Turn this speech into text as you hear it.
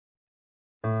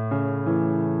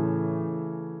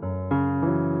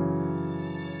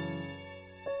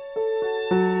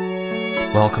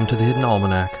Welcome to the Hidden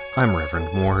Almanac. I'm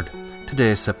Reverend Mord.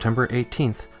 Today is September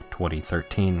 18th,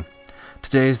 2013.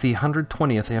 Today is the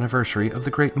 120th anniversary of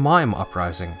the Great Mime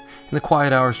Uprising. In the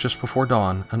quiet hours just before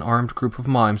dawn, an armed group of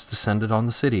mimes descended on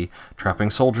the city,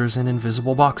 trapping soldiers in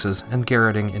invisible boxes and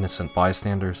garroting innocent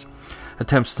bystanders.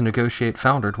 Attempts to negotiate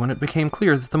foundered when it became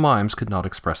clear that the mimes could not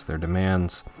express their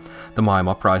demands. The Mime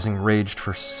Uprising raged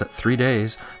for 3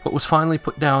 days, but was finally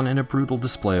put down in a brutal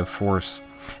display of force.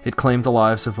 It claimed the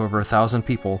lives of over 1,000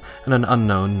 people and an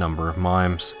unknown number of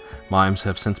mimes. Mimes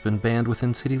have since been banned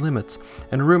within city limits,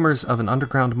 and rumors of an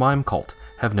underground mime cult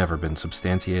have never been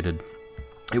substantiated.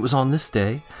 It was on this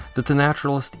day that the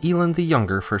naturalist Eland the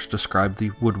Younger first described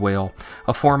the wood whale,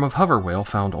 a form of hover whale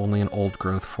found only in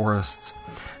old-growth forests.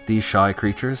 These shy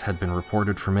creatures had been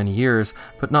reported for many years,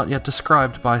 but not yet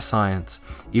described by science.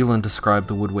 Eland described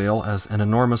the wood whale as an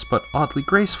enormous but oddly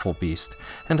graceful beast,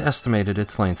 and estimated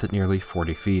its length at nearly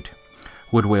 40 feet.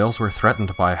 Wood whales were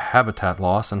threatened by habitat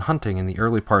loss and hunting in the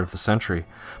early part of the century,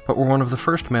 but were one of the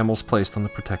first mammals placed on the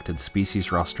protected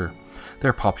species roster.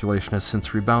 Their population has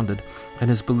since rebounded,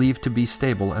 and is believed to be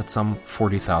stable at some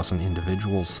 40,000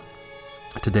 individuals.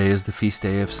 Today is the feast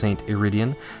day of Saint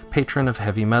Iridian, patron of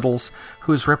heavy metals,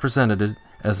 who is represented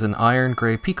as an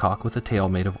iron-gray peacock with a tail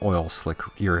made of oil-slick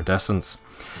iridescence.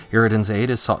 Iridian's aid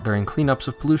is sought during cleanups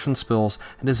of pollution spills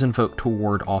and is invoked to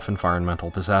ward off environmental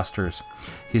disasters.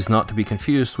 He is not to be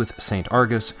confused with Saint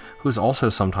Argus, who is also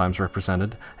sometimes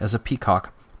represented as a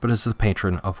peacock, but is the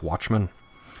patron of watchmen.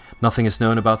 Nothing is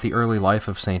known about the early life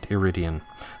of Saint Iridian.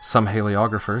 Some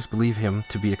haliographers believe him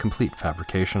to be a complete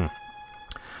fabrication.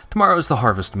 Tomorrow is the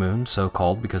harvest moon, so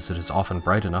called because it is often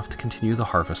bright enough to continue the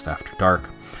harvest after dark.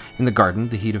 In the garden,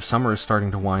 the heat of summer is starting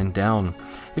to wind down.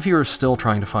 If you are still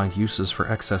trying to find uses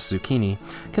for excess zucchini,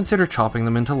 consider chopping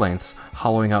them into lengths,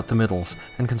 hollowing out the middles,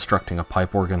 and constructing a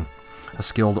pipe organ. A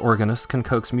skilled organist can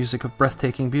coax music of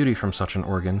breathtaking beauty from such an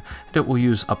organ, and it will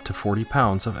use up to 40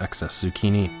 pounds of excess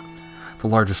zucchini. The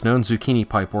largest known zucchini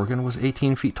pipe organ was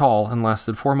 18 feet tall and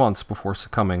lasted 4 months before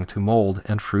succumbing to mold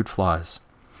and fruit flies.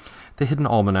 The Hidden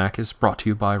Almanac is brought to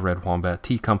you by Red Wombat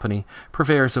Tea Company,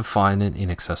 purveyors of fine and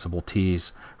inaccessible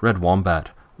teas. Red Wombat,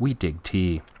 we dig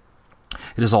tea.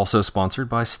 It is also sponsored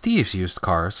by Steve's Used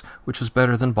Cars, which is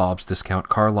better than Bob's Discount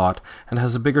Car Lot and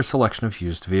has a bigger selection of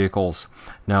used vehicles.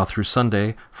 Now through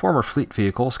Sunday, former fleet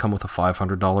vehicles come with a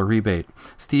 $500 rebate.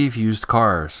 Steve Used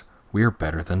Cars, we're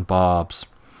better than Bob's.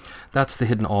 That's the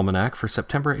Hidden Almanac for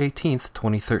September 18th,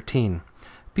 2013.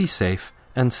 Be safe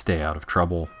and stay out of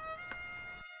trouble.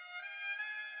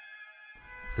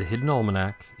 The Hidden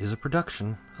Almanac is a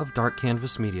production of Dark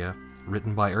Canvas Media,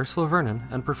 written by Ursula Vernon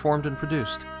and performed and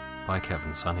produced by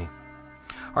Kevin Sonney.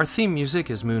 Our theme music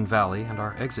is Moon Valley, and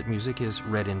our exit music is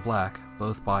Red in Black,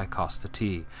 both by Costa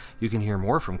T. You can hear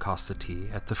more from Costa T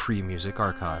at the Free Music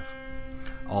Archive.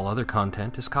 All other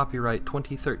content is copyright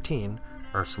 2013,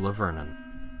 Ursula Vernon.